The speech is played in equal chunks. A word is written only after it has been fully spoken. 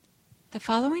The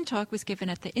following talk was given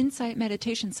at the Insight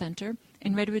Meditation Center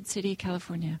in Redwood City,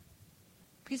 California.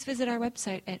 Please visit our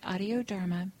website at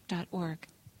audiodharma.org.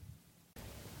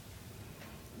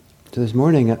 So this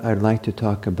morning I'd like to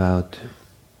talk about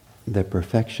the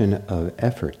perfection of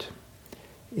effort.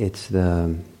 It's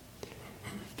the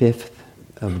fifth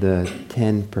of the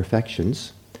 10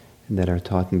 perfections that are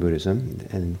taught in Buddhism,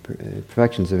 and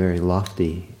perfection is a very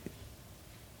lofty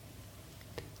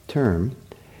term,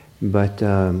 but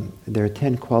there are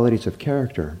 10 qualities of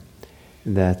character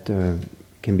that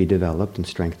can be developed and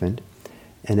strengthened,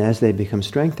 and as they become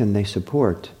strengthened, they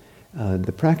support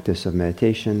the practice of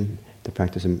meditation, the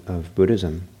practice of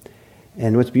Buddhism.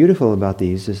 And what's beautiful about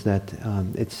these is that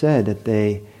it's said that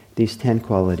these 10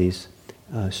 qualities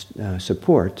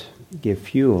support, give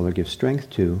fuel or give strength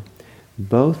to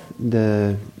both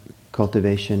the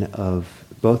cultivation of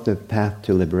both the path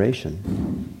to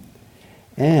liberation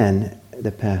and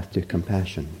the path to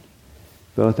compassion.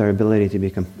 Both our ability to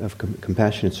be of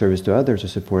compassionate service to others are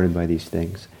supported by these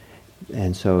things,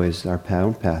 and so is our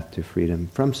own path to freedom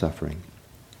from suffering,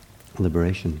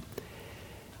 liberation.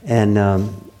 And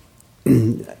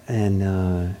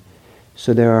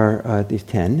so there are these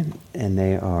 10, and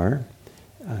they are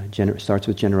starts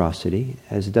with generosity,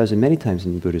 as it does in many times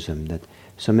in Buddhism, that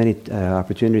so many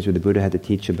opportunities where the Buddha had to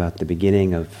teach about the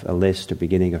beginning of a list or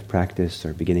beginning of practice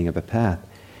or beginning of a path,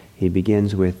 he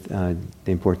begins with the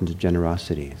importance of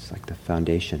generosity. It's like the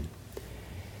foundation.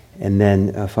 And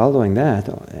then following that,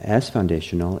 as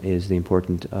foundational, is the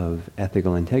importance of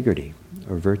ethical integrity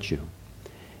or virtue.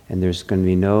 And there's going to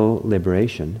be no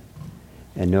liberation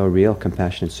and no real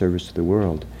compassionate service to the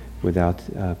world without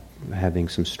having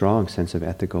some strong sense of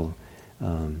ethical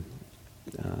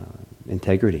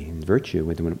integrity and virtue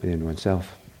within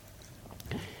oneself.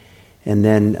 And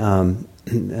then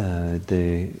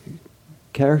the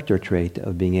character trait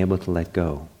of being able to let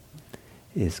go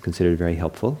is considered very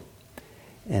helpful.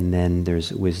 And then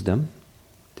there's wisdom,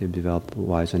 to develop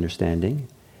wise understanding.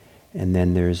 And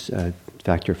then there's a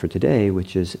factor for today,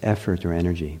 which is effort or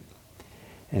energy.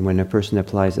 And when a person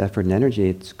applies effort and energy,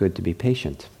 it's good to be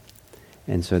patient.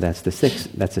 And so that's the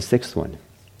sixth one.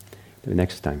 The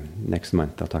next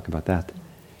month, I'll talk about that.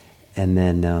 And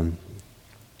then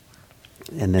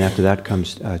after that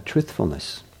comes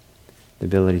truthfulness. The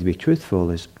ability to be truthful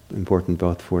is important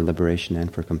both for liberation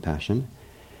and for compassion.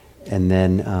 And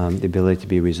then the ability to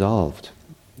be resolved,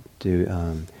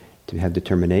 to have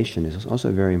determination is also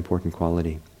a very important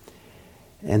quality.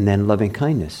 And then loving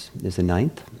kindness is the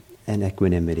 9th, and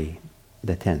equanimity,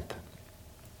 the 10th.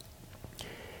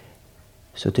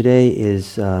 So today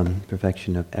is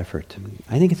perfection of effort.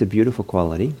 I think it's a beautiful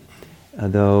quality,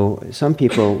 though some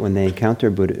people, when they encounter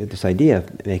this idea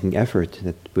of making effort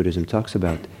that Buddhism talks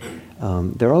about,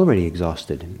 they're already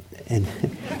exhausted. And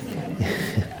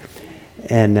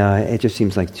and it just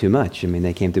seems like too much. I mean,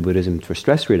 they came to Buddhism for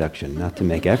stress reduction, not to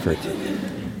make effort.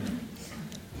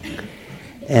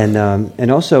 And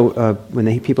also,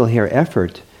 when people hear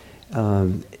effort,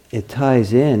 it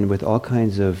ties in with all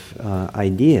kinds of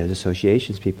ideas,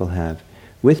 associations people have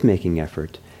with making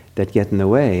effort that get in the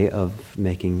way of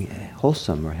making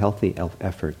wholesome or healthy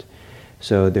effort.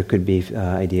 So there could be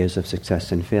ideas of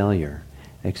success and failure,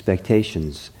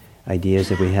 expectations, ideas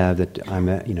that we have that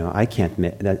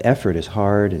that effort is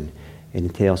hard and it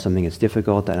entails something that's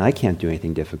difficult, and I can't do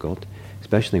anything difficult.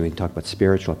 Especially when we talk about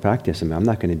spiritual practice. I mean, I'm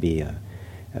not going to be a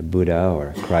Buddha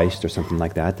or a Christ or something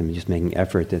like that. I'm just making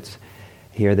effort.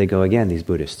 Here they go again, these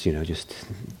Buddhists, just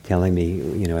telling me,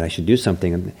 I should do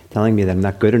something, and telling me that I'm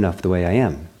not good enough the way I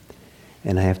am.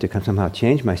 And I have to somehow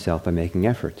change myself by making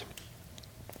effort.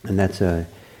 And it's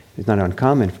not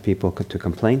uncommon for people to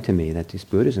complain to me that these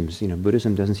Buddhism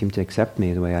doesn't seem to accept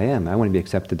me the way I am. I want to be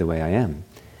accepted the way I am.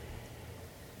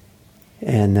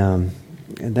 And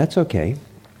that's okay,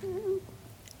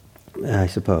 I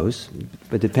suppose,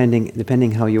 but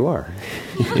depending how you are.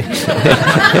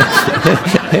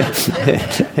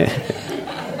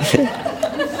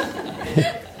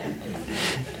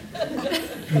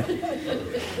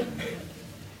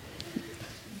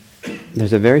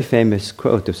 There's a very famous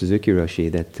quote of Suzuki Roshi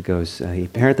that goes,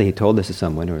 apparently he told this to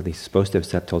someone, or at least supposed to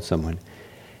have told someone.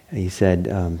 He said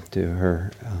to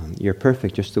her, "You're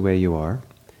perfect just the way you are."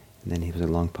 And then he was a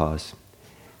long pause.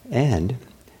 "And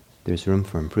there's room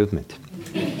for improvement."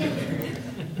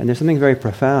 And there's something very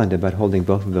profound about holding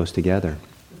both of those together.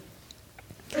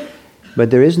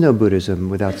 But there is no Buddhism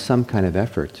without some kind of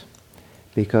effort.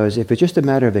 Because if it's just a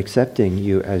matter of accepting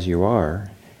you as you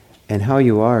are, and how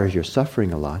you are is you're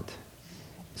suffering a lot,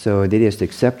 so the idea is to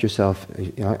accept yourself.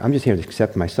 I'm just here to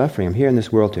accept my suffering. I'm here in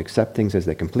this world to accept things as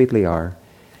they completely are.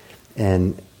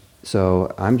 And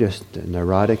So I'm just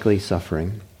neurotically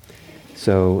suffering.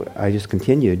 So I just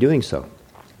continue doing so.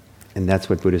 And that's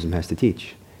what Buddhism has to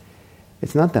teach.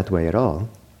 It's not that way at all.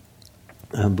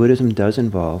 Buddhism does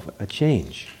involve a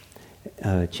change,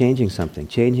 changing something,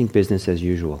 changing business as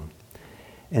usual.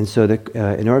 And so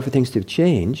in order for things to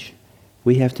change,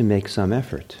 we have to make some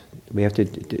effort. We have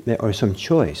to, or some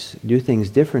choice, do things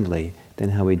differently than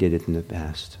how we did it in the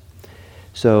past.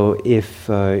 So if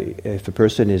a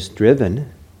person is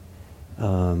driven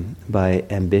by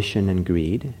ambition and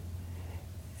greed,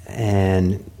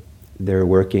 and they're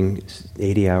working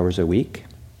 80 hours a week,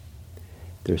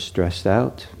 they're stressed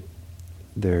out,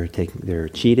 they're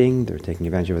cheating, they're taking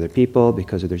advantage of other people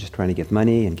because they're just trying to get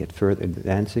money and get further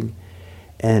advancing,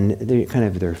 and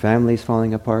their family's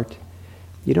falling apart.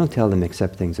 You don't tell them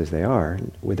accept things as they are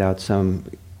without some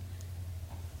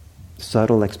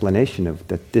subtle explanation of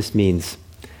that this means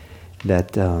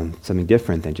that something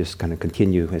different than just kind of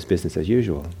continue as business as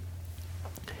usual.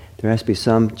 There has to be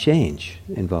some change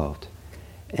involved,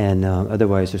 and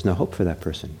otherwise there's no hope for that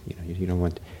person. You don't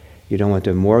want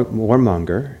a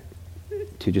warmonger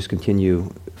to just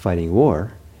continue fighting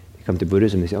war. You come to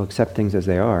Buddhism, they say, accept things as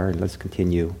they are, and let's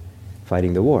continue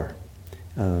fighting the war.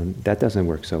 That doesn't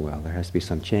work so well. There has to be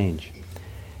some change.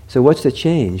 So what's the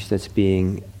change that's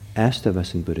being asked of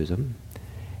us in Buddhism?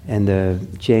 And the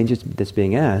change that's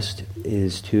being asked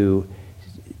is to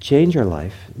change our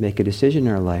life, make a decision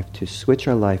in our life to switch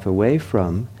our life away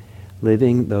from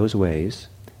living those ways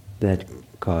that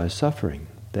cause suffering,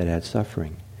 that add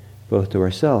suffering, both to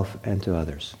ourselves and to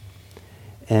others.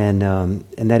 And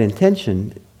that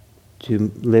intention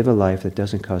to live a life that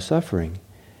doesn't cause suffering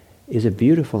is a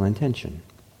beautiful intention.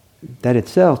 That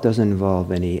itself doesn't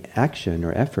involve any action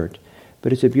or effort,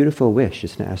 but it's a beautiful wish,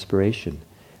 it's an aspiration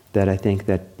that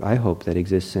I hope that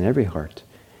exists in every heart,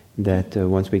 that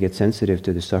once we get sensitive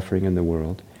to the suffering in the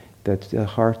world, that the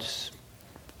heartfelt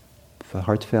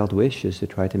wish is to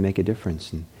try to make a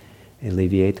difference and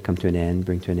alleviate, come to an end,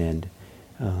 bring to an end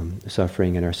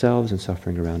suffering in ourselves and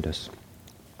suffering around us.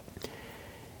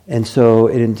 And so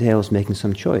it entails making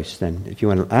some choice then. If you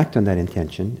want to act on that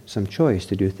intention, some choice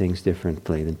to do things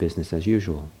differently than business as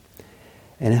usual.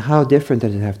 And how different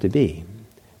does it have to be?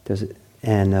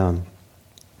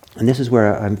 And this is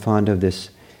where I'm fond of this.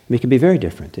 It could be very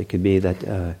different. It could be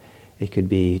that it could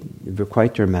be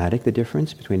quite dramatic, the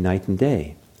difference between night and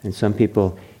day. And some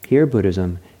people hear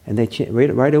Buddhism and they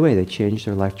right away they change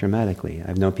their life dramatically.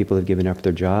 I've known people who've given up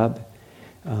their job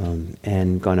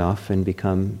and gone off and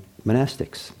become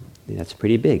monastics. That's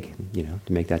pretty big,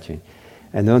 to make that change.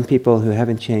 And known people who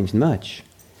haven't changed much,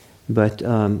 but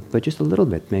just a little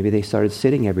bit. Maybe they started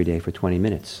sitting every day for 20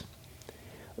 minutes.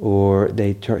 Or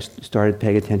they started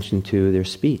paying attention to their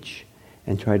speech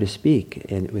and tried to speak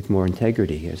with more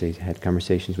integrity as they had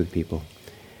conversations with people.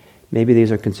 Maybe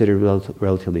these are considered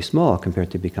relatively small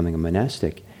compared to becoming a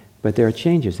monastic, but there are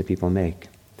changes that people make.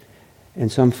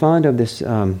 And so I'm fond of this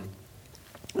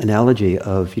analogy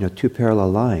of two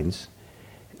parallel lines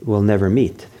will never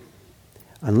meet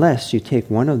unless you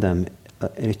take one of them.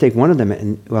 And you take one of them,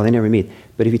 they never meet.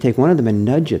 But if you take one of them and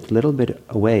nudge it a little bit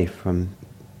away from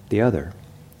the other,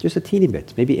 just a teeny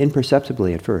bit, maybe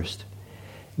imperceptibly at first,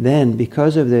 then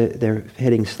because of they're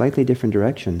heading slightly different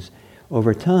directions,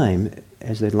 over time,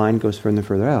 as the line goes further and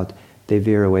further out, they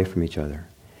veer away from each other.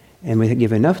 And when we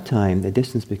give enough time, the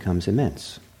distance becomes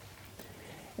immense.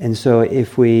 And so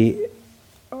if we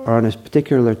are on a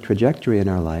particular trajectory in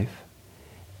our life,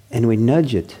 and we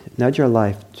nudge our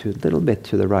life to a little bit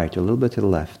to the right, or a little bit to the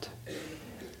left,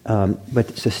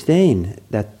 but sustain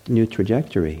that new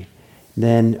trajectory,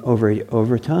 then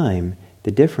over time,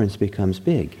 the difference becomes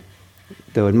big.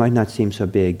 Though it might not seem so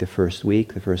big the first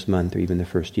week, the first month, or even the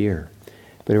first year.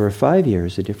 But over 5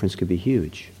 years, the difference could be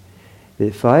huge.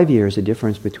 The 5 years, the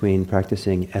difference between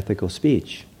practicing ethical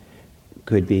speech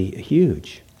could be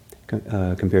huge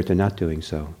compared to not doing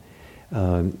so.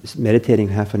 Meditating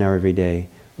half an hour every day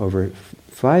over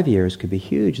 5 years could be a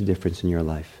huge difference in your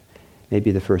life.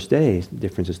 Maybe the first day, the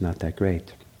difference is not that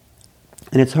great.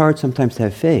 And it's hard sometimes to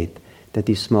have faith that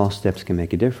these small steps can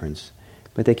make a difference,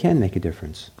 but they can make a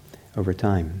difference over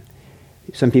time.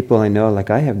 Some people I know, like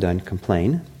I have done,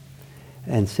 complain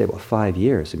and say, 5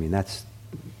 years,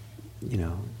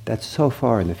 that's so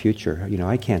far in the future.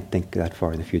 I can't think that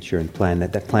far in the future and plan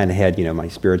ahead, my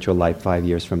spiritual life 5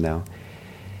 years from now.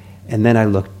 And then I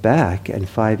looked back, and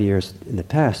 5 years in the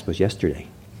past was yesterday.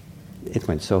 It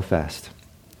went so fast.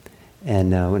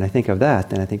 And when I think of that,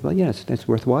 then I think, it's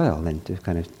worthwhile then to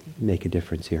kind of make a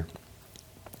difference here.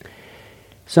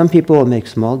 Some people make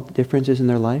small differences in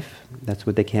their life. That's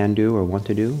what they can do or want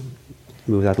to do.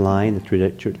 move that line, the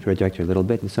trajectory a little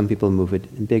bit, and some people move it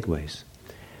in big ways.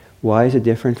 Why is it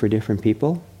different for different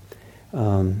people?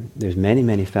 There's many,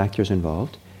 many factors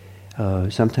involved.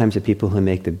 Sometimes the people who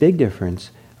make the big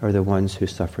difference are the ones who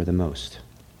suffer the most.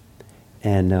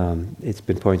 And it's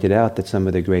been pointed out that some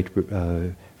of the great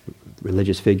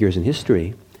religious figures in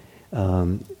history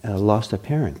lost a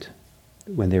parent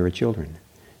when they were children.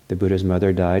 The Buddha's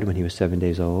mother died when he was 7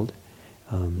 days old.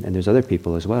 And there's other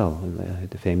people as well.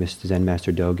 The famous Zen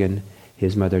master Dogen,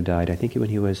 his mother died, I think, when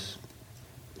he was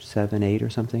 7, 8 or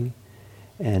something.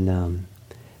 And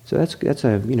so that's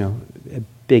a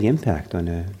big impact on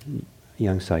a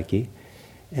young psyche.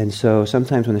 And so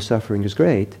sometimes when the suffering is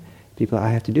great, I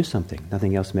have to do something.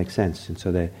 Nothing else makes sense. And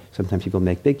so sometimes people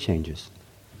make big changes.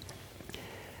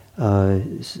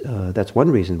 That's one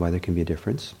reason why there can be a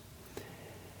difference.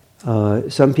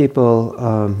 Some people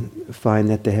find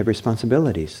that they have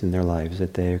responsibilities in their lives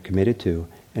that they are committed to,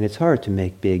 and it's hard to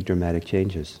make big dramatic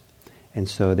changes. And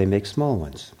so they make small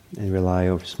ones and rely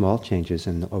over small changes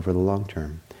and over the long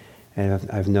term. And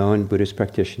I've known Buddhist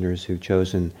practitioners who've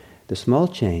chosen the small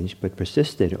change but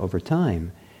persisted over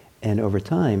time, and over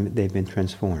time they've been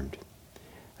transformed.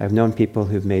 I've known people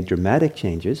who've made dramatic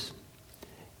changes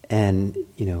and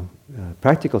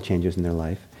practical changes in their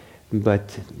life,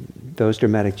 but those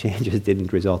dramatic changes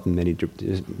didn't result in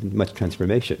much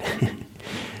transformation.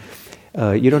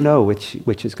 You don't know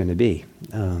which is going to be.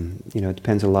 It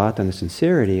depends a lot on the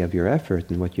sincerity of your effort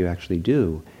and what you actually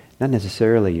do, not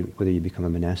necessarily whether you become a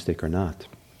monastic or not.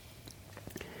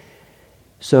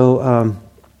 So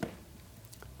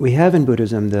we have in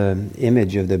Buddhism the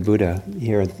image of the Buddha.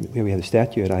 Here we have the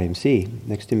statue at IMC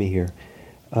next to me here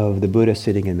of the Buddha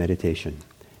sitting in meditation.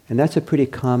 And that's a pretty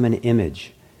common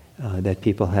image that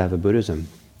people have of Buddhism,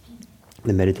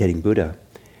 the meditating Buddha.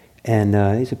 And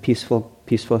he's a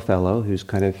peaceful fellow who's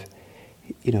kind of,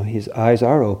 his eyes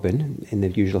are open in the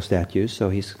usual statues, so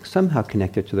he's somehow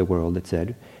connected to the world, it's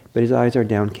said, but his eyes are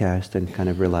downcast and kind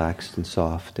of relaxed and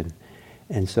soft,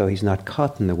 and so he's not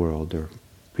caught in the world or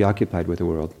preoccupied with the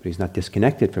world, but he's not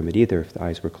disconnected from it either if the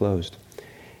eyes were closed.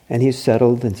 And he's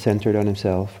settled and centered on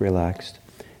himself, relaxed,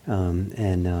 and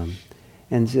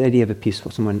the idea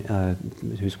of someone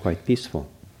who's quite peaceful.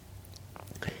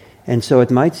 And so it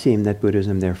might seem that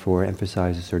Buddhism, therefore,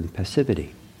 emphasizes certain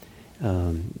passivity.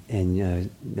 And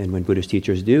when Buddhist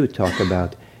teachers do talk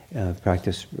about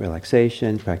practice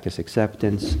relaxation, practice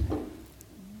acceptance,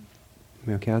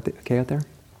 we okay out there?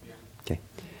 Okay.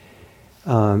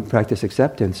 Practice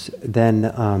acceptance, then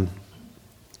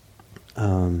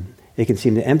it can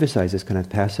seem to emphasize this kind of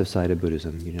passive side of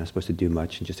Buddhism. You're not supposed to do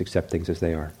much and just accept things as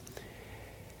they are.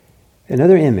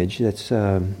 Another image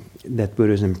that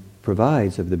Buddhism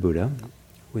provides of the Buddha,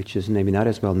 which is maybe not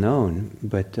as well known,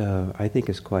 but I think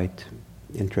is quite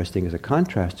interesting as a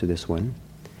contrast to this one,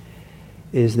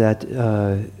 is that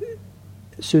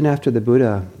soon after the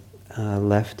Buddha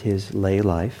left his lay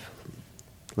life,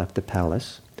 left the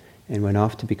palace, and went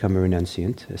off to become a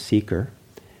renunciant, a seeker,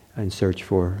 in search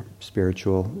for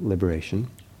spiritual liberation,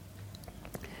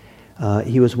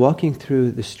 he was walking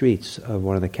through the streets of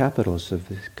one of the capitals of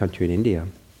the country in India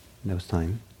in those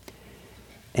times,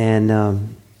 and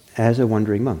as a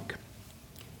wandering monk.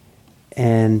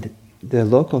 And the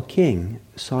local king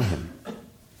saw him.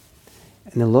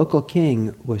 And the local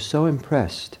king was so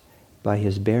impressed by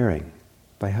his bearing,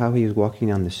 by how he was walking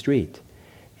down the street.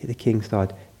 The king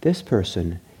thought, this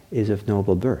person is of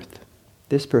noble birth.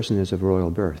 This person is of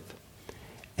royal birth.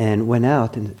 And went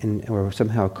out or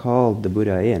somehow called the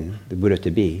Buddha in, the Buddha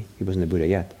to be, he wasn't a Buddha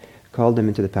yet, called him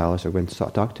into the palace or went to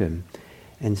talk to him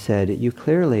and said, you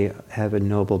clearly have a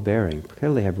noble bearing,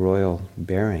 clearly have royal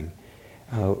bearing.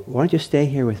 Why don't you stay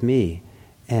here with me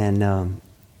and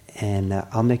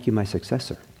I'll make you my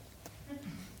successor.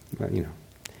 Well,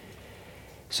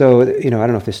 So, I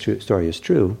don't know if this story is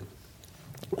true,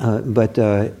 but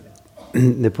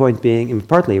the point being, and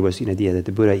partly it was the idea that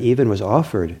the Buddha even was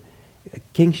offered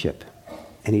kingship,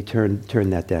 and he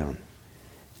turned that down.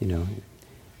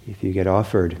 If you get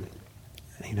offered,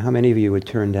 how many of you would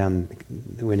turn down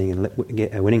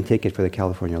get a winning ticket for the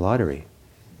California lottery?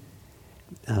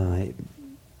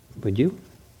 Would you?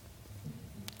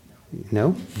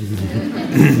 No?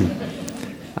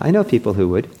 I know people who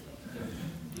would,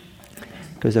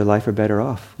 because their life are better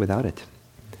off without it,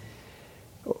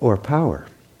 or power,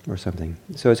 or something.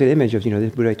 So it's an image of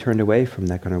the Buddha turned away from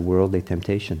that kind of worldly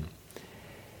temptation.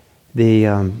 What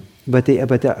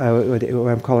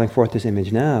I'm calling forth this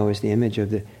image now is the image of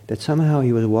that somehow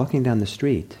he was walking down the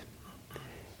street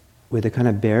with a kind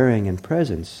of bearing and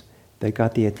presence that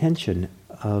got the attention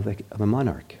of a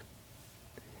monarch.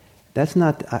 that's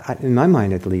not, in my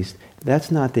mind at least,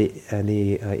 that's not the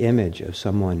image of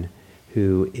someone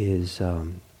who is,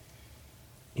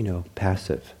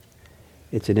 passive.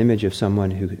 It's an image of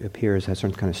someone who appears has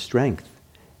some kind of strength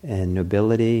and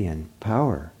nobility and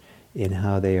power in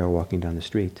how they are walking down the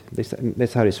street.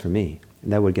 That's how it is for me.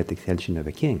 And that would get the attention of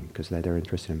a king, because they're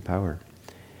interested in power.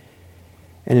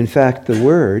 And in fact, the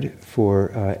word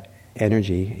for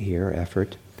energy here,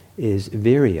 effort, is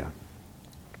virya.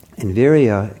 And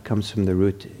virya comes from the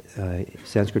root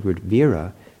Sanskrit word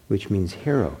vira, which means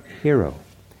hero.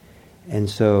 And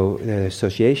so the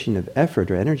association of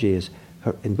effort or energy is,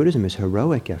 in Buddhism, is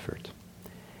heroic effort.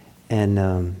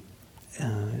 And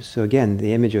so again,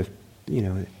 the image of,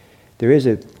 there is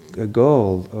a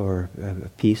goal or a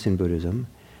peace in Buddhism,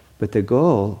 but the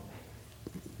goal,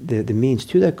 the means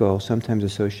to that goal, sometimes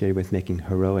associated with making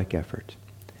heroic effort.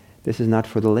 This is not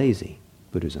for the lazy,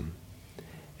 Buddhism.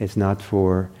 It's not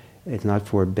for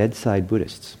bedside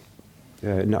Buddhists,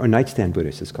 or nightstand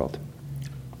Buddhists, it's called.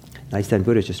 Nightstand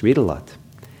Buddhists just read a lot.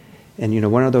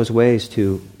 And one of those ways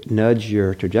to nudge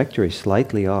your trajectory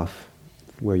slightly off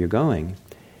where you're going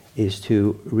is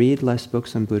to read less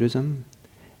books on Buddhism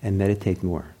and meditate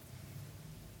more.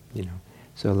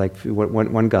 So like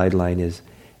one guideline is,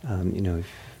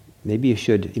 maybe you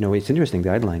should, it's an interesting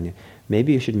guideline,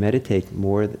 maybe you should meditate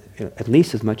more, at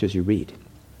least as much as you read.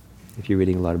 If you're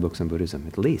reading a lot of books on Buddhism,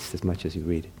 at least as much as you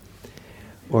read.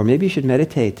 Or maybe you should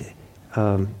meditate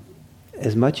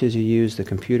as much as you use the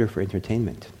computer for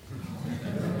entertainment.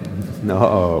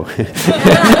 No.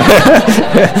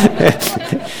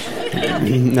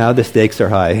 Now the stakes are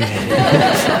high.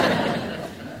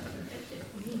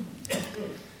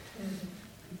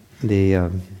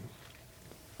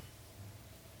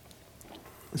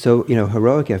 So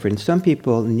heroic effort. And some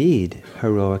people need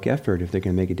heroic effort if they're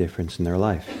going to make a difference in their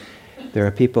life. There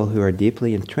are people who are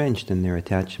deeply entrenched in their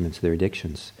attachments, their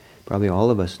addictions. Probably all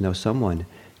of us know someone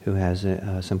who has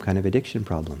some kind of addiction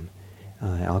problem,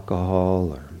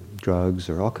 alcohol or drugs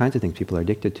or all kinds of things people are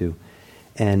addicted to.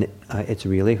 And it's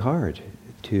really hard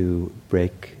to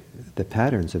break the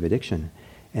patterns of addiction.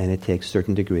 And it takes a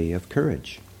certain degree of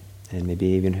courage and maybe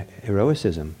even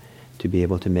heroicism to be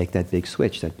able to make that big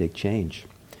switch, that big change.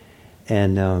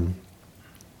 And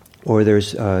or it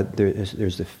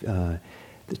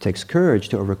takes courage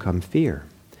to overcome fear.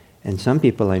 And some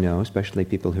people I know, especially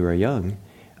people who are young,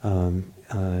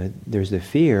 there's the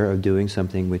fear of doing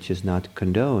something which is not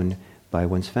condoned by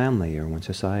one's family or one's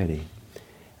society.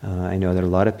 I know that a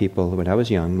lot of people, when I was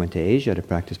young, went to Asia to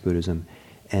practice Buddhism,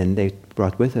 and they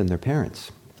brought with them their parents,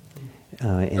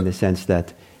 in the sense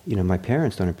that, my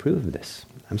parents don't approve of this.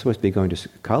 I'm supposed to be going to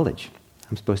college.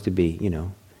 I'm supposed to be,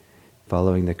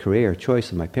 following the career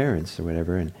choice of my parents or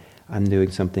whatever, and I'm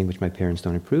doing something which my parents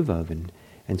don't approve of. And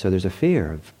so there's a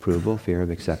fear of approval, fear of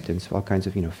acceptance, all kinds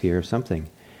of, fear of something.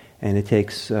 And it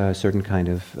takes a certain kind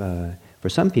of, for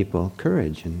some people,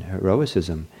 courage and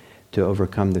heroicism to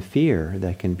overcome the fear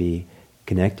that can be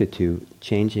connected to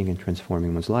changing and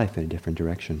transforming one's life in a different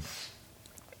direction.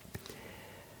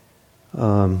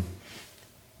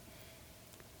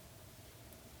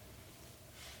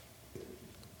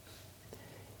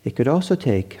 It could also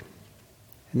take,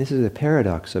 and this is a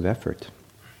paradox of effort,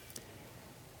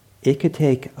 it could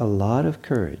take a lot of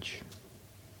courage,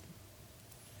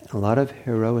 a lot of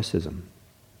heroicism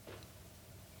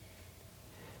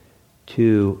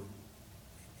to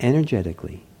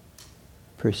energetically,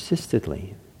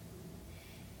 persistently,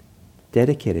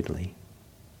 dedicatedly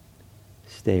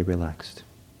stay relaxed.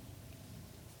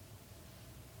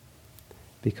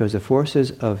 Because the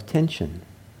forces of tension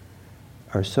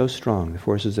are so strong, the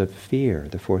forces of fear,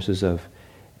 the forces of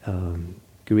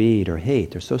greed or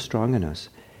hate are so strong in us.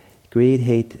 Greed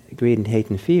and hate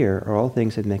and fear are all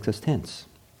things that makes us tense.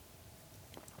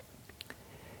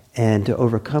 And to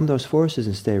overcome those forces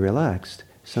and stay relaxed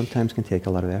sometimes can take a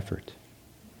lot of effort.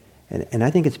 And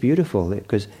I think it's beautiful,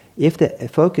 because if the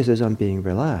focus is on being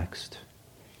relaxed,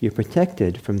 you're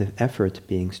protected from the effort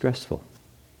being stressful.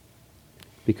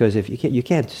 Because if you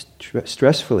can't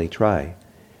stressfully try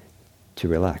to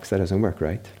relax, that doesn't work,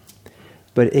 right?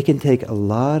 But it can take a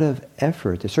lot of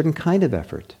effort, a certain kind of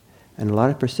effort, and a lot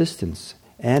of persistence,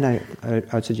 and I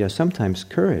would suggest sometimes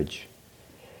courage,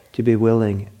 to be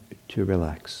willing to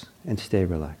relax and stay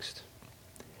relaxed.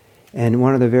 And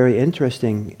one of the very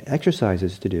interesting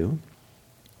exercises to do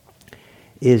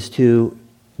is to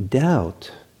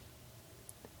doubt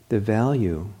the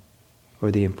value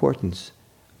or the importance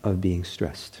of being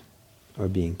stressed or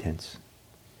being tense.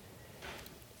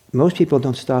 Most people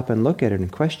don't stop and look at it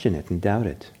and question it and doubt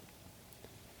it.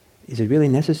 is it really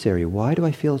necessary? Why do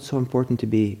I feel it's so important to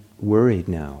be worried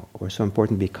now, or so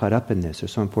important to be caught up in this, or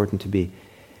so important to be...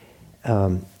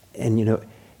 and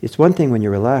it's one thing when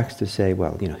you're relaxed to say,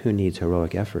 well, who needs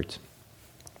heroic efforts?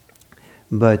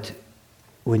 But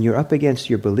when you're up against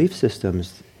your belief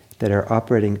systems that are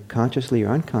operating consciously or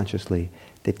unconsciously,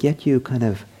 that get you kind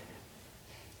of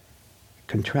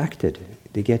contracted,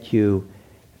 they get you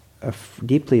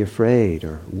deeply afraid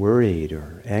or worried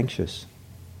or anxious.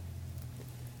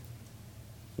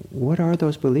 What are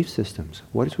those belief systems?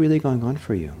 What is really going on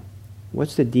for you?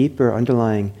 What's the deeper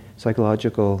underlying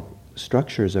psychological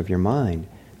structures of your mind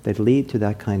that lead to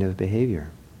that kind of behavior?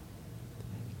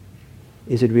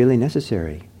 Is it really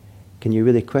necessary? Can you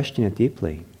really question it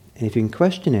deeply? And if you can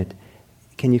question it,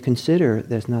 can you consider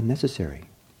that it's not necessary?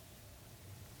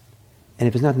 And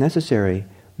if it's not necessary,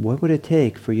 what would it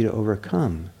take for you to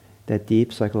overcome that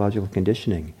deep psychological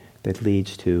conditioning that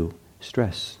leads to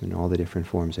stress in all the different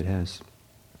forms it has?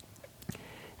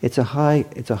 It's a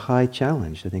high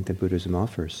challenge, I think, that Buddhism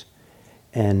offers.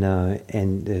 And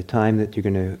the time that you're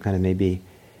going to kind of maybe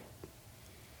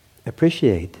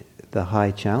appreciate the high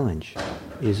challenge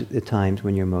is the times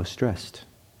when you're most stressed.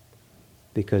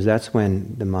 Because that's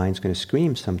when the mind's going to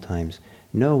scream sometimes,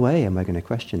 no way am I going to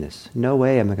question this. No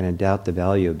way am I going to doubt the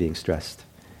value of being stressed.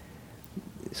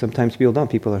 Sometimes people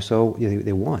don't. People are so,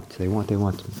 they want.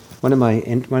 One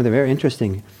of the very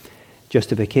interesting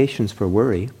justifications for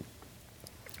worry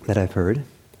that I've heard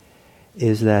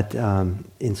is that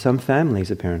in some families,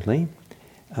 apparently,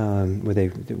 where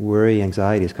the worry,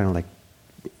 anxiety is kind of like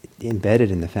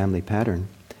embedded in the family pattern,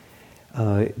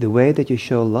 the way that you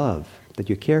show love, that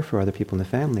you care for other people in the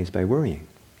family, is by worrying.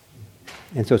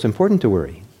 And so it's important to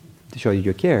worry, to show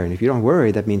you care. And if you don't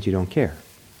worry, that means you don't care.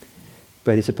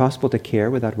 But is it possible to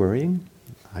care without worrying?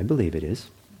 I believe it is.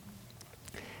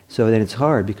 So then it's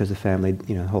hard because the family,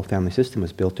 the whole family system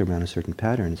was built around a certain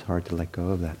pattern. It's hard to let go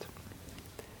of that.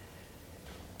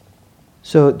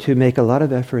 So to make a lot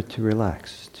of effort to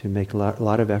relax, to make a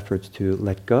lot of efforts to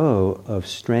let go of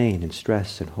strain and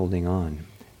stress and holding on,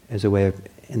 as a way of,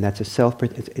 and that's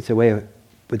it's a way of,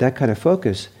 with that kind of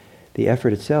focus, the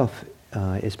effort itself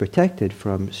is protected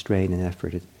from strain and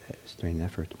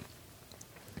effort.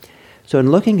 So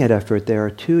in looking at effort, there are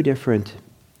two different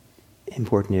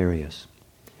important areas.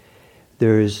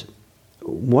 There's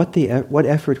what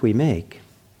effort we make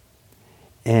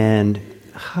and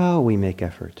how we make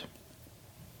effort.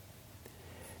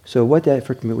 So what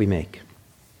effort we make?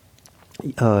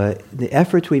 The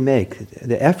efforts we make,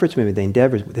 the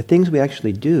endeavors, the things we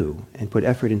actually do and put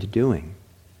effort into doing,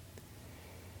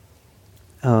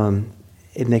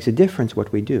 it makes a difference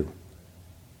what we do.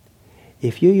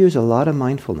 If you use a lot of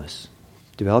mindfulness,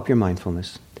 develop your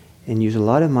mindfulness, and use a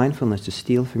lot of mindfulness to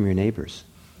steal from your neighbors,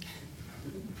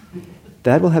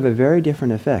 that will have a very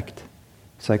different effect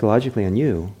psychologically on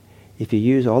you if you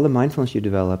use all the mindfulness you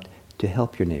developed to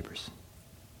help your neighbors,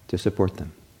 to support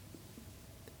them.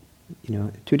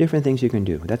 Two different things you can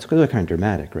do. That's kind of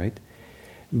dramatic, right?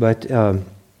 But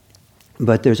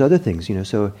there's other things,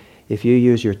 So if you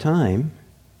use your time,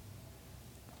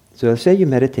 so let's say you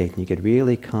meditate and you get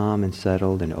really calm and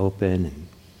settled and open and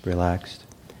relaxed.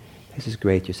 This is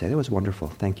great. You say, that was wonderful.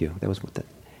 Thank you. That was what that.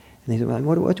 And they say, well,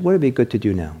 what would be good to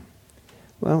do now?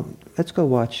 Well, let's go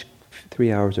watch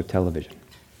 3 hours of television.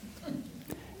 I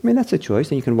mean, that's a choice,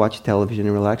 and you can watch television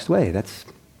in a relaxed way. That's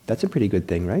a pretty good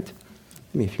thing, right?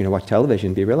 I mean, if you're going to watch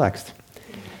television, be relaxed.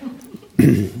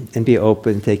 And be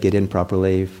open, take it in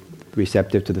properly,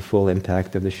 receptive to the full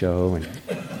impact of the show, and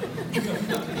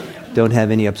don't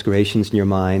have any obscurations in your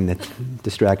mind,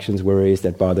 distractions, worries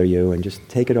that bother you, and just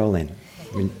take it all in.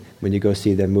 When you go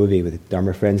see the movie with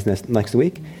Dharma Friends next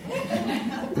week,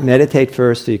 meditate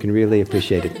first so you can really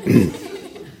appreciate it.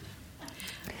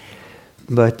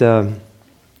 But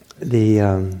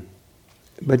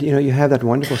you have that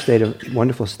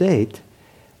wonderful state.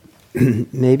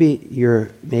 maybe you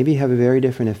have a very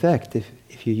different effect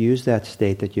if you use that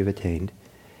state that you've attained,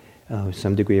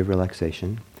 some degree of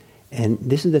relaxation. And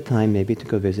this is the time maybe to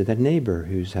go visit that neighbor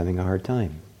who's having a hard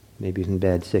time. Maybe he's in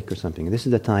bed, sick or something. And this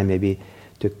is the time maybe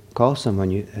to call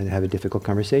someone and have a difficult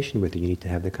conversation with. You need to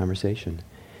have the conversation.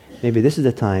 Maybe this is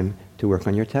the time to work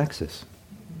on your taxes,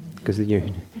 because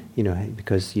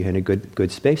because you had a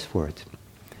good space for it.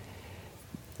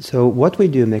 So what we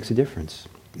do makes a difference.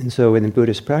 And so in the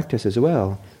Buddhist practice as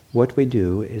well, what we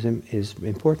do is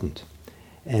important.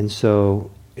 And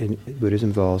so Buddhism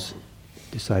involves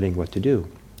deciding what to do.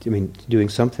 Doing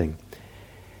something.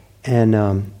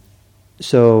 And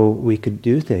so we could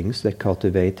do things that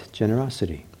cultivate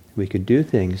generosity. We could do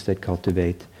things that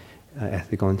cultivate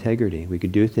ethical integrity. We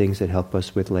could do things that help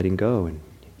us with letting go in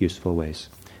useful ways.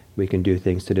 We can do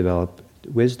things to develop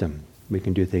wisdom. We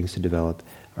can do things to develop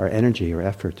our energy or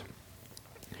effort.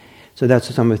 So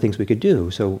that's some of the things we could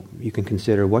do. So you can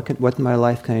consider what in my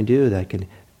life can I do that can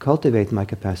cultivate my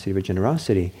capacity for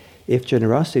generosity, if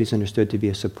generosity is understood to be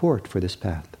a support for this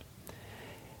path.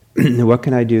 What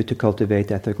can I do to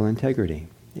cultivate ethical integrity,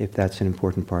 if that's an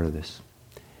important part of this?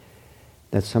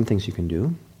 That's some things you can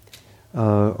do.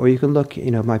 Or you can look,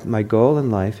 my goal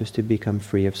in life is to become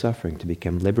free of suffering, to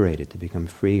become liberated, to become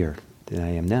freer than I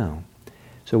am now.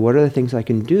 So what are the things I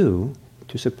can do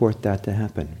to support that to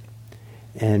happen?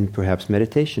 And perhaps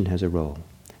meditation has a role.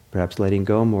 Perhaps letting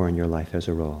go more in your life has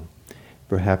a role.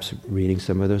 Perhaps reading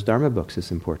some of those Dharma books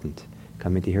is important.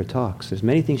 Coming to hear talks. There's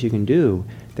many things you can do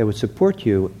that would support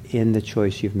you in the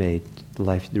choice you've made, the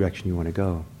life direction you want to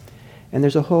go. And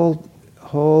there's a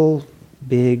whole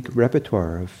big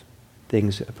repertoire of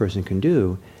things a person can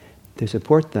do to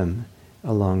support them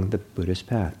along the Buddhist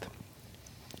path.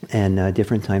 And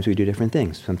different times we do different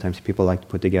things. Sometimes people like to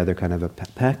put together kind of a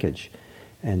package.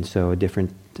 And so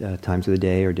different times of the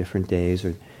day or different days,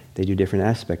 or they do different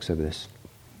aspects of this.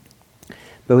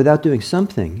 But without doing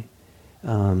something,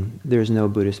 there's no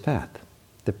Buddhist path.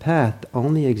 The path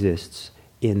only exists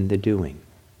in the doing.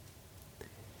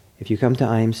 If you come to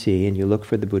IMC and you look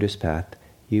for the Buddhist path,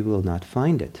 you will not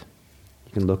find it.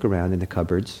 You can look around in the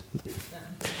cupboards.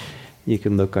 You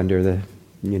can look under the,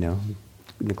 in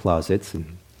the closets,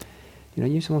 and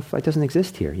it doesn't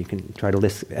exist here. You can try to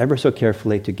listen ever so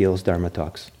carefully to Gil's Dharma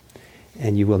talks,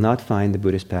 and you will not find the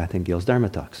Buddhist path in Gil's Dharma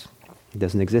talks. It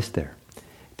doesn't exist there.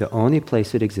 The only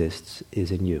place it exists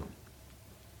is in you,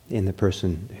 in the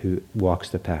person who walks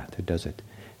the path, who does it.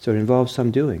 So it involves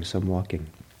some doing, some walking.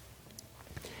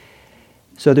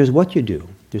 So there's what you do.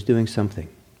 There's doing something.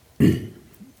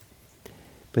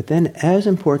 But then as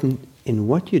important in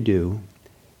what you do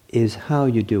is how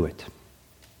you do it.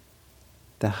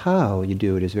 The how you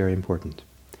do it is very important.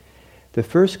 The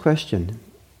first question,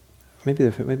 maybe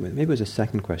it was a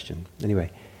second question.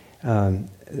 Anyway,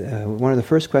 one of the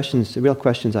first questions, the real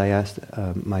questions I asked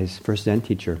my first Zen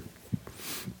teacher,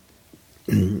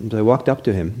 so I walked up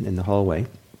to him in the hallway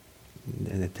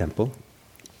in the temple,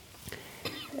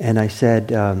 and I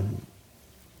said, I'm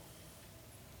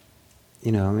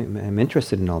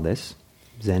interested in all this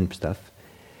Zen stuff,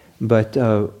 but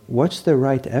what's the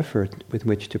right effort with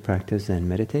which to practice Zen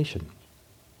meditation?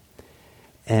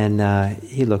 And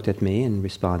he looked at me and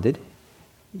responded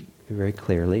very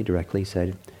clearly, directly. He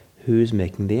said, "Who's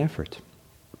making the effort?"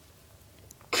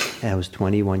 And I was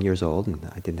 21 years old, and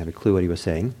I didn't have a clue what he was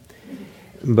saying.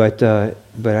 But I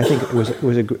think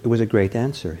it was a great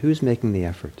answer. Who's making the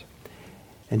effort?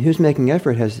 And who's making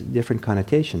effort has different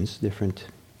connotations. You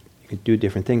could do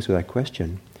different things with that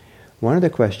question. One of the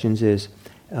questions is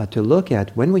to look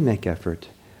at, when we make effort,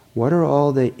 what are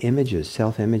all the images,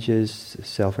 self-images,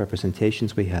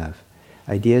 self-representations we have,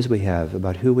 ideas we have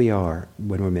about who we are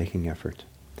when we're making effort.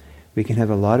 We can have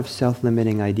a lot of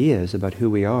self-limiting ideas about who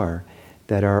we are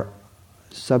that are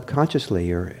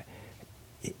subconsciously or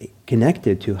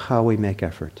connected to how we make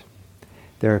effort.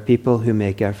 There are people who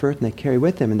make effort and they carry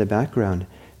with them in the background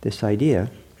this idea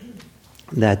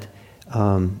that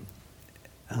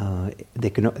they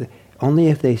can only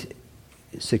if they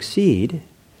succeed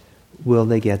will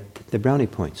they get the brownie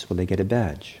points, will they get a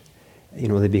badge,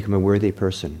 will they become a worthy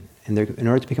person. And in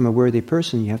order to become a worthy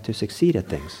person, you have to succeed at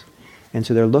things. And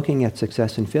so they're looking at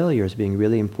success and failure as being a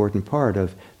really important part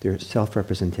of their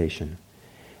self-representation.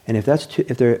 And if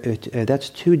that's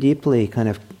too deeply kind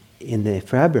of in the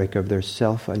fabric of their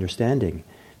self-understanding,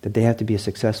 that they have to be a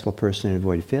successful person and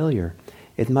avoid failure,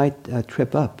 it might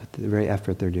trip up the very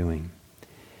effort they're doing.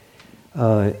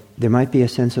 There might be a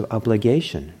sense of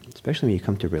obligation, especially when you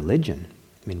come to religion.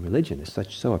 I mean, religion is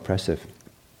so oppressive,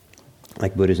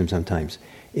 like Buddhism sometimes.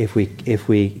 If we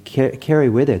carry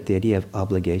with it the idea of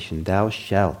obligation, thou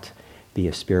shalt be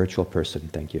a spiritual person,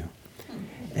 thank you.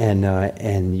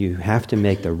 And you have to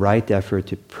make the right effort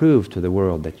to prove to the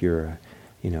world that you're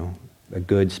a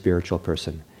good spiritual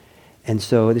person. And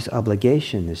so this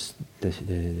obligation,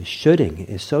 the shoulding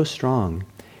is so strong.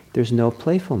 There's no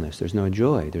playfulness, there's no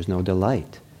joy, there's no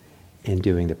delight in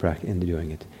doing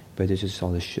it. But there's just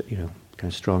all this kind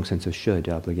of strong sense of should,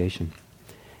 obligation.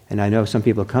 And I know some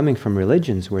people coming from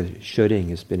religions where shoulding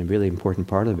has been a really important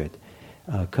part of it,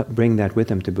 bring that with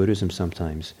them to Buddhism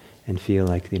sometimes and feel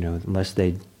like, unless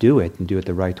they do it and do it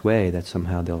the right way, that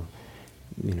somehow they'll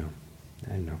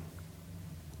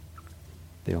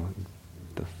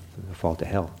fall to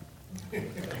hell.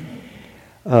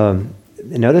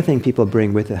 Another thing people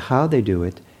bring with it, how they do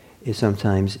it, is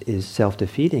sometimes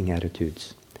self-defeating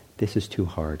attitudes. This is too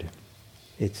hard.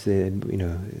 It's the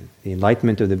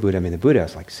enlightenment of the Buddha. I mean, the Buddha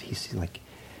is like, he's like,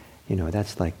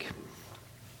 that's like,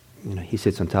 he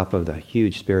sits on top of the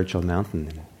huge spiritual mountain,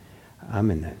 and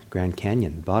I'm in the Grand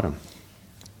Canyon bottom.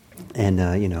 And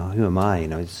who am I?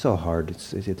 It's so hard.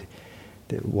 The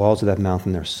walls of that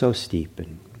mountain are so steep,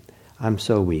 and I'm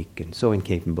so weak and so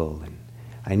incapable. And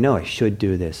I know I should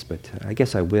do this, but I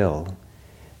guess I will.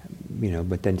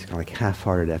 But then it's kind of like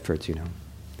half-hearted efforts,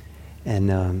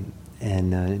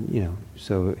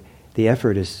 so the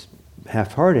effort is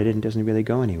half-hearted and doesn't really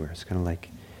go anywhere. It's kind of like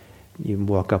you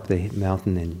walk up the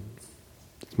mountain and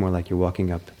it's more like you're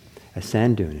walking up a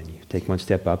sand dune, and you take one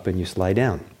step up and you slide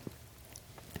down.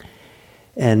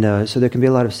 And so there can be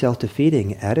a lot of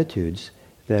self-defeating attitudes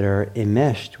that are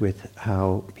enmeshed with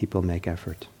how people make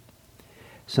effort.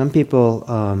 Some people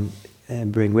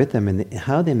bring with them, in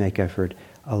how they make effort,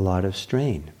 a lot of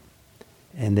strain.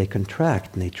 And they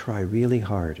contract and they try really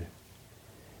hard.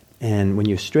 And when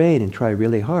you strain and try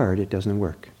really hard, it doesn't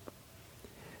work.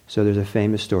 So there's a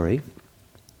famous story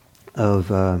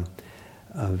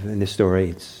in this story,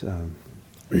 it's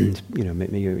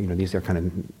maybe these are kind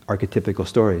of archetypical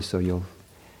stories, so you'll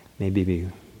maybe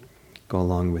go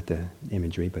along with the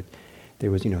imagery. But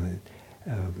there was an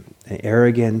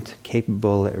arrogant,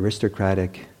 capable,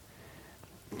 aristocratic,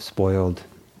 spoiled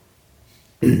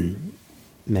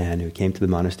man who came to the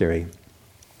monastery,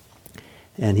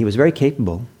 and he was very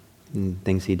capable in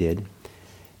things he did.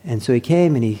 And so he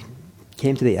came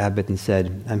to the abbot and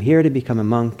said, "I'm here to become a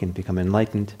monk and become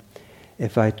enlightened.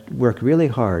 If I work really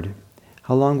hard,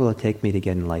 how long will it take me to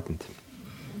get enlightened?"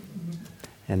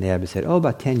 And the abbot said, "Oh,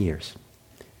 about 10 years.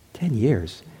 10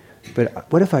 years?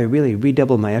 But what if I really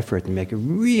redouble my effort and make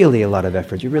really a lot of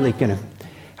effort? You're really going to...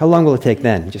 How long will it take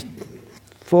then? Just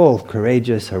full,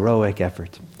 courageous, heroic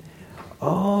effort."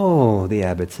 "Oh," the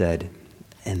abbot said,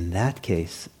 "in that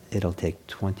case, it'll take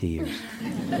 20 years."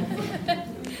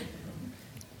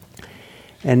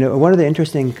 And one of the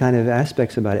interesting kind of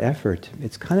aspects about effort,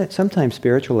 it's kind of sometimes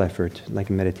spiritual effort, like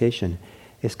in meditation,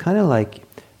 is kind of like,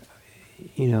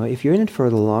 if you're in it for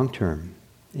the long term,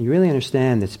 and you really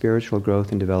understand that spiritual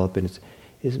growth and development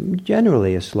is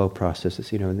generally a slow process.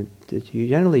 It's,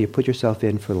 you put yourself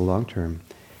in for the long term.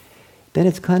 Then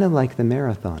it's kind of like the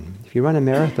marathon. If you run a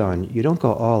marathon, you don't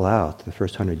go all out the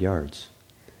first 100 yards.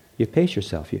 You pace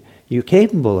yourself. You're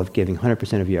capable of giving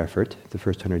 100% of your effort the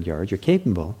first 100 yards. You're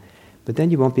capable. But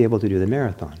then you won't be able to do the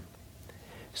marathon.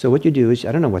 So what you do is,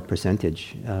 I don't know what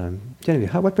percentage,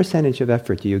 Genevieve, what percentage of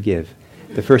effort do you give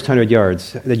the first 100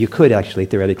 yards that you could actually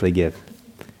theoretically give?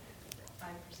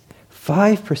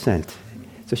 5%.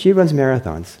 So she runs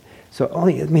marathons. So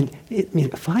only,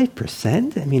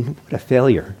 5%? What a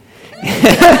failure.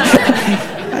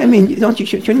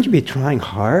 Shouldn't you be trying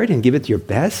hard and give it your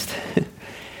best?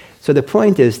 So the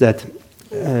point is that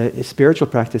spiritual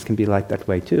practice can be like that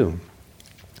way too.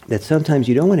 That sometimes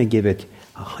you don't want to give it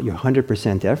your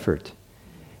 100% effort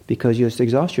because you just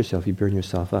exhaust yourself, you burn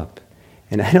yourself up.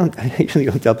 And I usually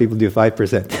don't tell people to do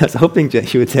 5%. I was hoping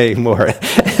she would say more.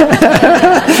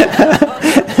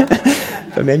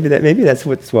 But maybe that's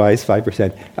what's wise,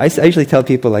 5%. I usually tell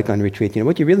people, like on retreat,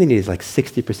 what you really need is like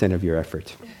 60% of your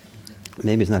effort.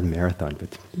 Maybe it's not a marathon,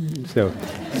 but so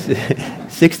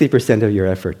 60% of your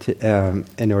effort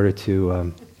in order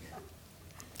to...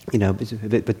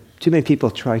 but too many people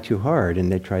try too hard,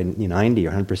 and they try 90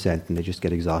 or 100%, and they just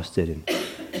get exhausted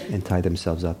and tie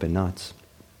themselves up in knots.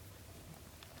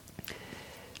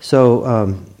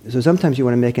 So sometimes you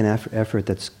want to make an effort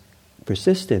that's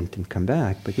persistent and come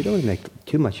back, but you don't want to make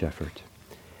too much effort.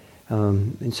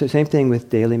 And so same thing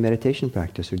with daily meditation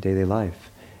practice or daily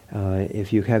life.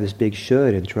 If you have this big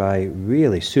should and try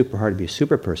really super hard to be a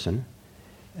super person,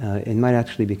 it might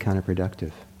actually be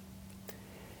counterproductive.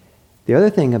 The other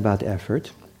thing about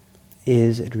effort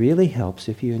is it really helps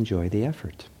if you enjoy the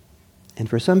effort. And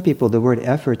for some people, the word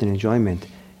effort and enjoyment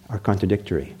are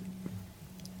contradictory.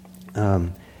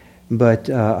 But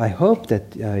I hope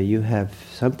that you have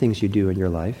some things you do in your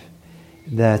life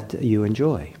that you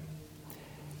enjoy.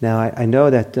 Now, I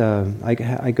know that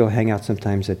I go hang out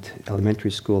sometimes at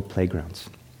elementary school playgrounds,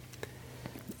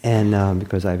 and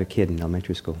because I have a kid in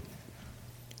elementary school.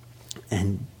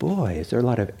 And boy, is there a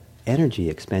lot of energy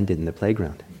expended in the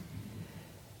playground.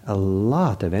 A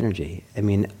lot of energy.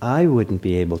 I wouldn't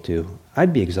be able to.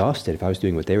 I'd be exhausted if I was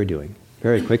doing what they were doing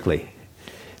very quickly.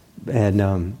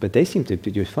 And but they seem to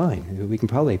do fine. We can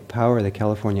probably power the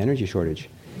California energy shortage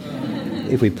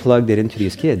if we plugged it into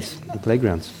these kids, the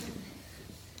playgrounds.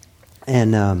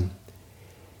 And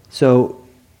so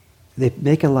they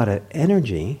make a lot of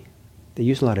energy. They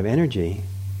use a lot of energy.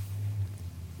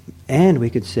 And we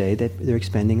could say that they're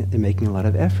making a lot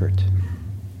of effort.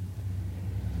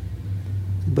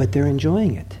 but they're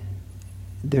enjoying it.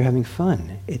 They're having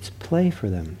fun. It's play for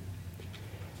them.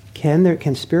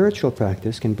 Can spiritual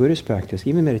practice, can Buddhist practice,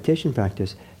 even meditation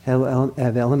practice,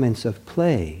 have elements of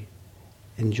play,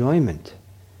 enjoyment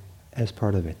as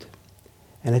part of it?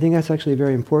 And I think that's actually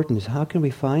very important, is how can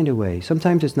we find a way?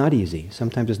 Sometimes it's not easy.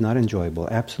 Sometimes it's not enjoyable,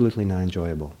 absolutely not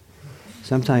enjoyable.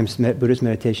 Sometimes Buddhist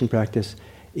meditation practice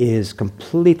is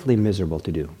completely miserable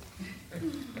to do.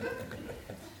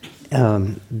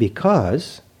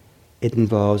 Because it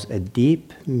involves a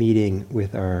deep meeting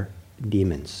with our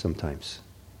demons sometimes.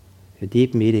 A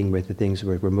deep meeting with the things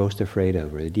we're most afraid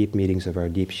of, or the deep meetings of our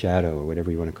deep shadow, or whatever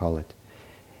you want to call it.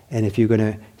 And if you're going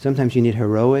to, sometimes you need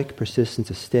heroic persistence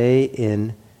to stay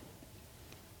in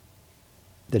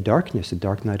the darkness, the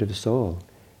dark night of the soul,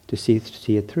 to see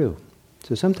it through.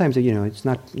 So sometimes, it's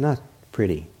not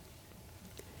pretty.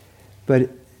 But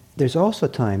there's also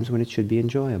times when it should be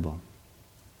enjoyable.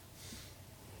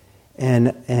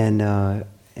 And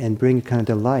bring kind of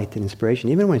delight and inspiration.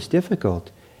 Even when it's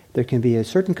difficult, there can be a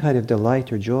certain kind of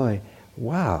delight or joy.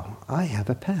 Wow, I have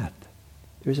a path.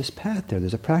 There's this path there.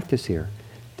 There's a practice here.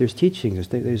 There's teaching.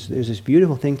 There's this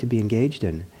beautiful thing to be engaged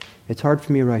in. It's hard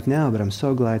for me right now, but I'm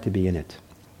so glad to be in it.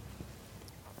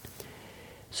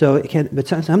 So it can, but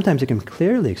sometimes it can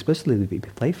clearly, explicitly be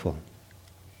playful.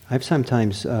 I've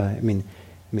sometimes, I don't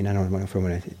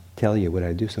want to tell you what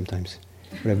I do sometimes,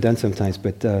 what I've done sometimes,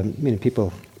 but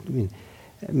people,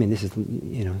 this is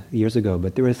years ago,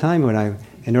 but there was a time when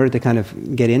in order to kind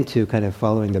of get into kind of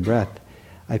following the breath,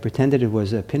 I pretended it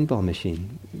was a pinball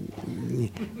machine,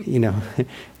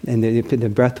 and the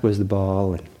breath was the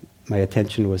ball, and my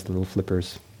attention was the little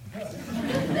flippers.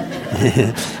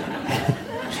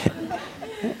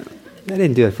 I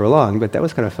didn't do it for long, but that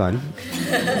was kind of fun.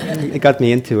 It got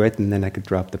me into it, and then I could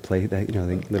drop the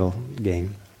little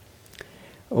game.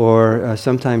 Or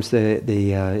sometimes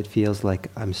it feels like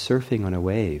I'm surfing on a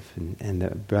wave, and the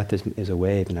breath is a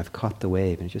wave, and I've caught the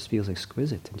wave, and it just feels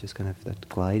exquisite, and just kind of that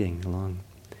gliding along.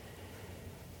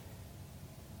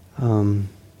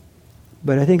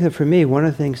 But I think that for me, one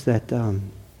of the things that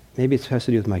maybe it has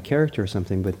to do with my character or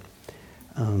something, but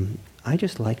I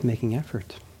just like making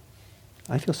effort.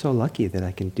 I feel so lucky that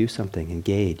I can do something,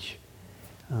 engage.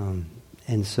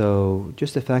 And so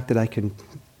just the fact that I can,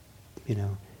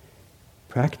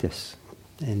 practice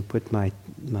and put my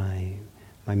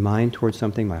mind towards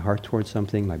something, my heart towards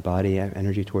something, my body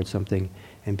energy towards something,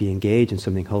 and be engaged in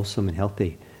something wholesome and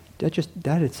healthy,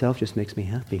 that itself just makes me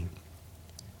happy.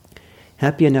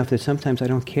 Happy enough that sometimes I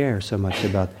don't care so much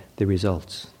about the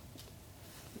results.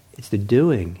 It's the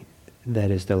doing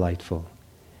that is delightful.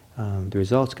 The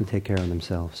results can take care of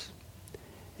themselves.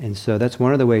 And so that's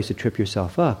one of the ways to trip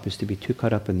yourself up, is to be too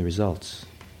caught up in the results.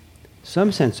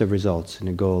 Some sense of results in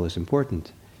a goal is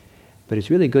important, but it's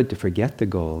really good to forget the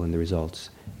goal and the results.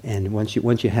 And once you're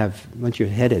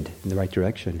headed in the right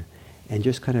direction, and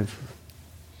just kind of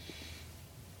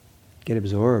get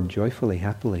absorbed joyfully,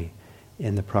 happily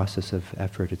in the process of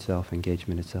effort itself,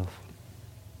 engagement itself.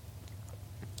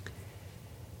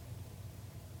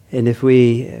 And if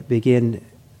we begin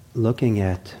looking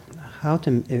at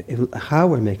how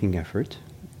we're making effort,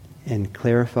 and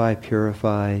clarify,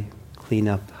 purify, clean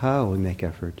up how we make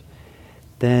effort,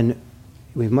 then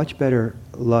we have much better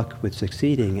luck with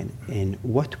succeeding in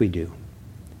what we do.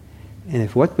 And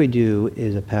if what we do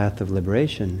is a path of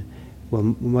liberation,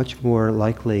 we'll much more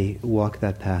likely walk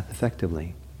that path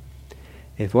effectively.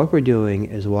 If what we're doing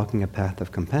is walking a path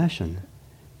of compassion,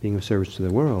 being of service to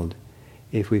the world,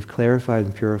 if we've clarified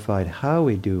and purified how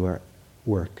we do our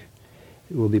work,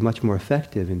 it will be much more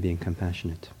effective in being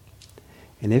compassionate.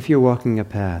 And if you're walking a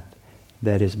path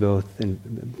that is both a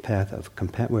path of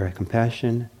where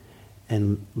compassion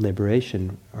and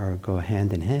liberation go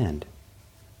hand in hand,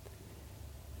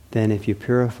 then if you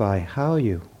purify how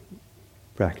you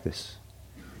practice,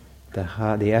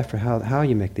 the effort, how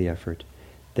you make the effort,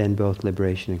 then both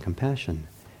liberation and compassion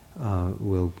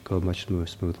will go much more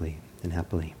smoothly and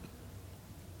happily.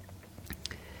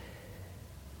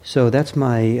 So that's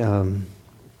my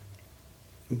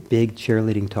big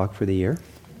cheerleading talk for the year.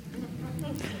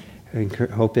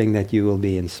 Hoping that you will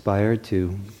be inspired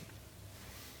to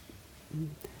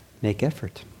make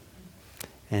effort,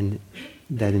 and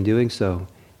that in doing so,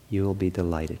 you will be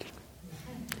delighted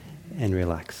and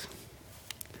relax.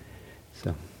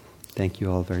 So, thank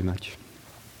you all very much.